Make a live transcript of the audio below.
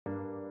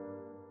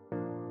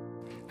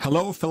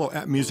Hello fellow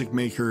app music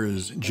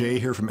makers, Jay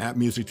here from App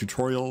Music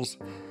Tutorials.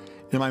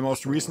 In my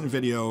most recent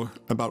video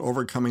about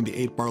overcoming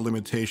the 8-bar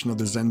limitation of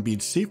the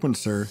Zenbeats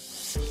sequencer,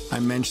 I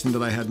mentioned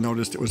that I had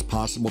noticed it was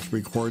possible to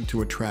record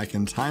to a track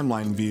in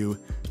timeline view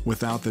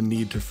without the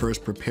need to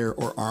first prepare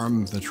or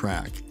arm the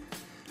track.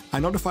 I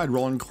notified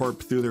Roland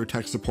Corp through their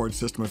tech support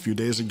system a few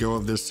days ago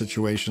of this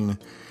situation,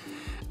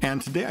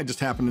 and today I just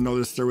happened to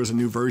notice there was a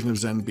new version of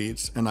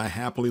Zenbeats, and I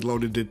happily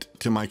loaded it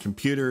to my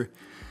computer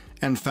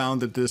and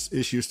found that this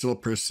issue still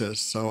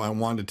persists. So I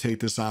wanted to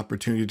take this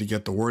opportunity to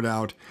get the word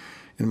out.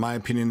 In my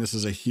opinion, this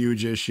is a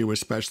huge issue,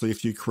 especially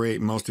if you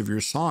create most of your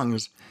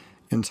songs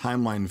in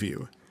timeline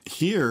view.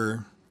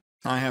 Here,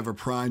 I have a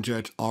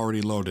project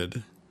already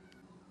loaded,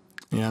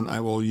 and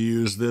I will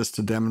use this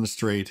to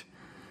demonstrate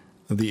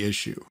the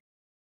issue.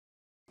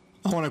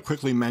 I want to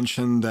quickly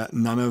mention that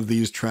none of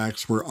these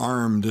tracks were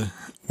armed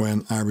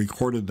when I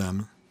recorded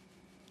them.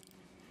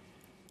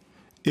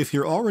 If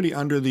you're already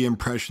under the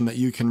impression that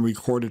you can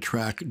record a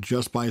track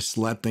just by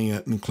selecting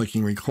it and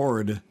clicking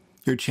record,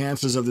 your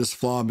chances of this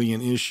flaw being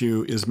an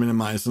issue is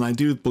minimized, and I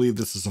do believe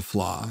this is a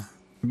flaw.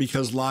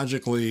 Because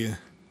logically,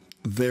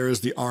 there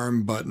is the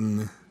arm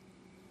button.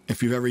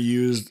 If you've ever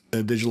used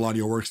a digital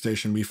audio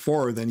workstation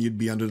before, then you'd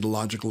be under the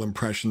logical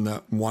impression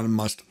that one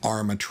must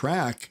arm a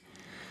track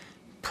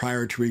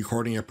prior to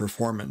recording a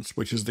performance,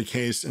 which is the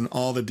case in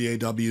all the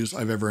DAWs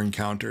I've ever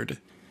encountered.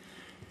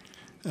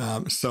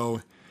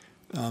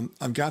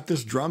 I've got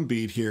this drum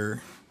beat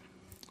here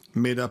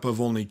made up of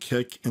only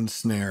kick and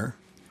snare,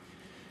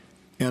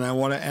 and I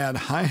want to add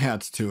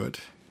hi-hats to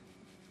it.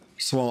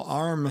 So I'll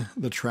arm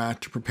the track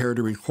to prepare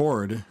to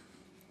record,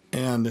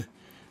 and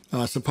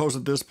suppose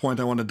at this point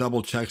I want to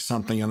double check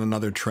something on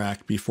another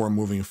track before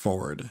moving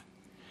forward.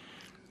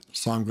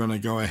 So I'm going to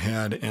go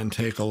ahead and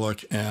take a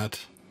look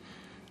at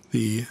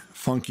the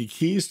Funky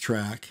Keys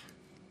track,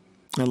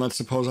 and let's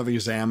suppose I've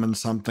examined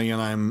something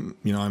and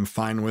I'm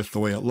fine with the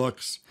way it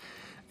looks,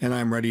 and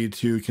I'm ready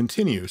to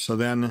continue. So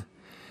then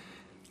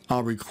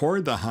I'll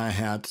record the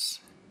hi-hats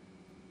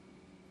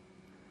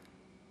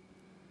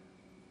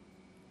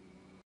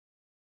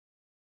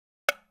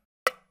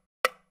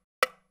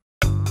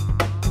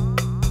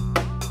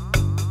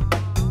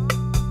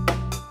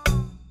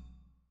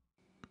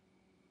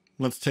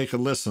Let's take a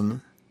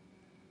listen.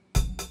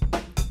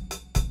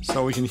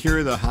 So we can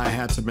hear the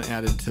hi-hats have been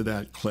added to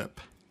that clip.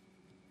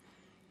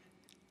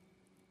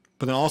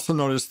 But then also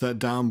notice that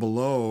down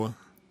below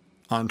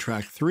on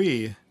track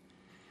 3,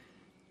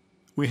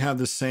 we have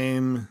the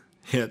same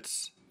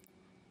hits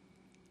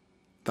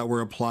that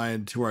were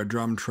applied to our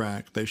drum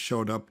track. They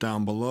showed up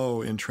down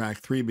below in track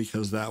 3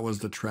 because that was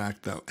the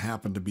track that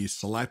happened to be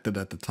selected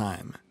at the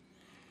time.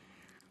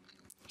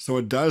 So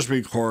it does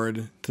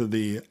record to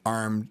the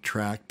armed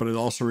track, but it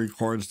also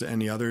records to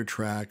any other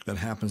track that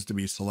happens to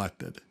be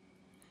selected.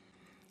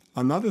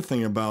 Another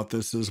thing about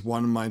this is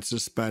one might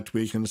suspect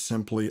we can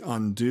simply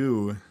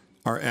undo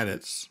our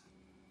edits,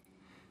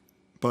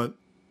 but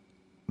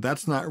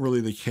that's not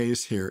really the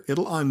case here.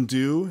 It'll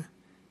undo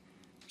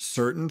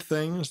certain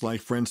things,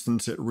 like for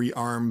instance, it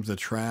rearmed the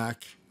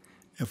track.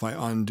 If I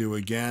undo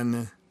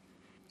again,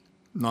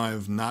 now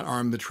I've not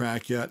armed the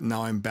track yet.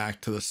 Now I'm back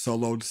to the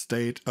soloed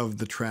state of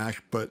the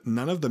track, but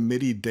none of the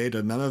MIDI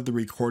data, none of the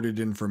recorded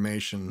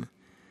information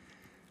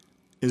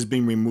is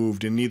being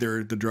removed in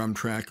either the drum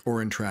track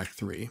or in track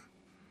 3.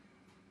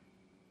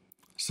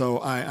 So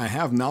I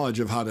have knowledge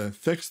of how to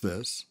fix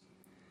this.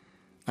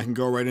 I can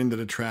go right into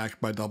the track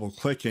by double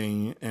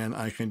clicking, and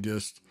I can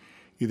just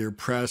either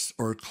press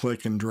or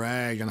click and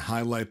drag and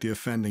highlight the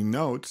offending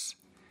notes.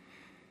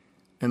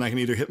 And I can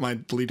either hit my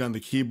delete on the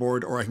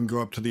keyboard, or I can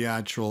go up to the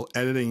actual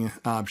editing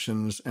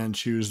options and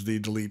choose the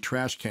delete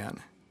trash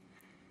can.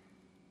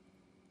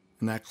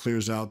 And that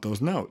clears out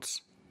those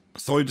notes.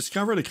 So we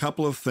discovered a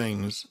couple of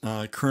things.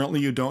 Currently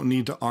you don't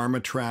need to arm a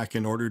track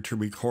in order to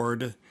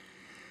record,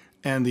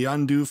 and the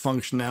undo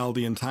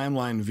functionality in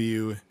timeline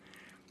view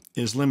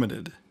is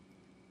limited.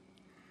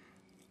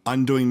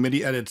 Undoing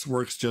MIDI edits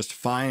works just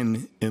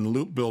fine in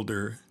Loop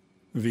Builder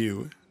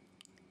view,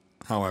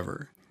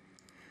 however.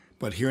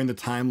 But here in the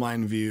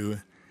timeline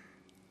view,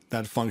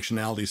 that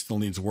functionality still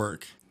needs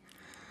work.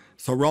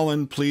 So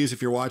Roland, please,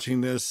 if you're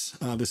watching this,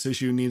 this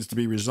issue needs to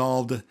be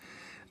resolved.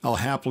 I'll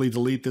happily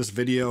delete this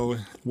video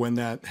when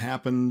that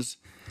happens.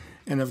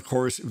 And of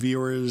course,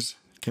 viewers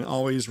can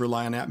always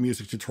rely on App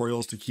Music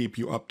Tutorials to keep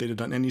you updated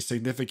on any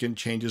significant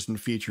changes and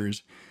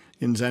features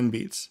in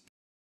Zenbeats.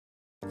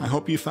 I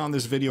hope you found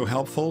this video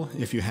helpful.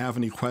 If you have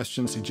any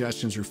questions,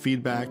 suggestions, or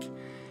feedback,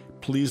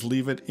 please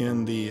leave it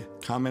in the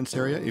comments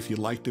area. If you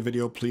liked the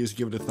video, please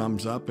give it a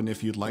thumbs up. And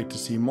if you'd like to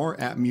see more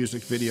app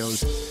music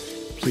videos,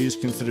 please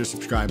consider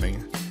subscribing.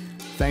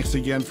 Thanks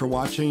again for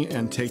watching,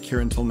 and take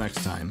care until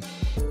next time.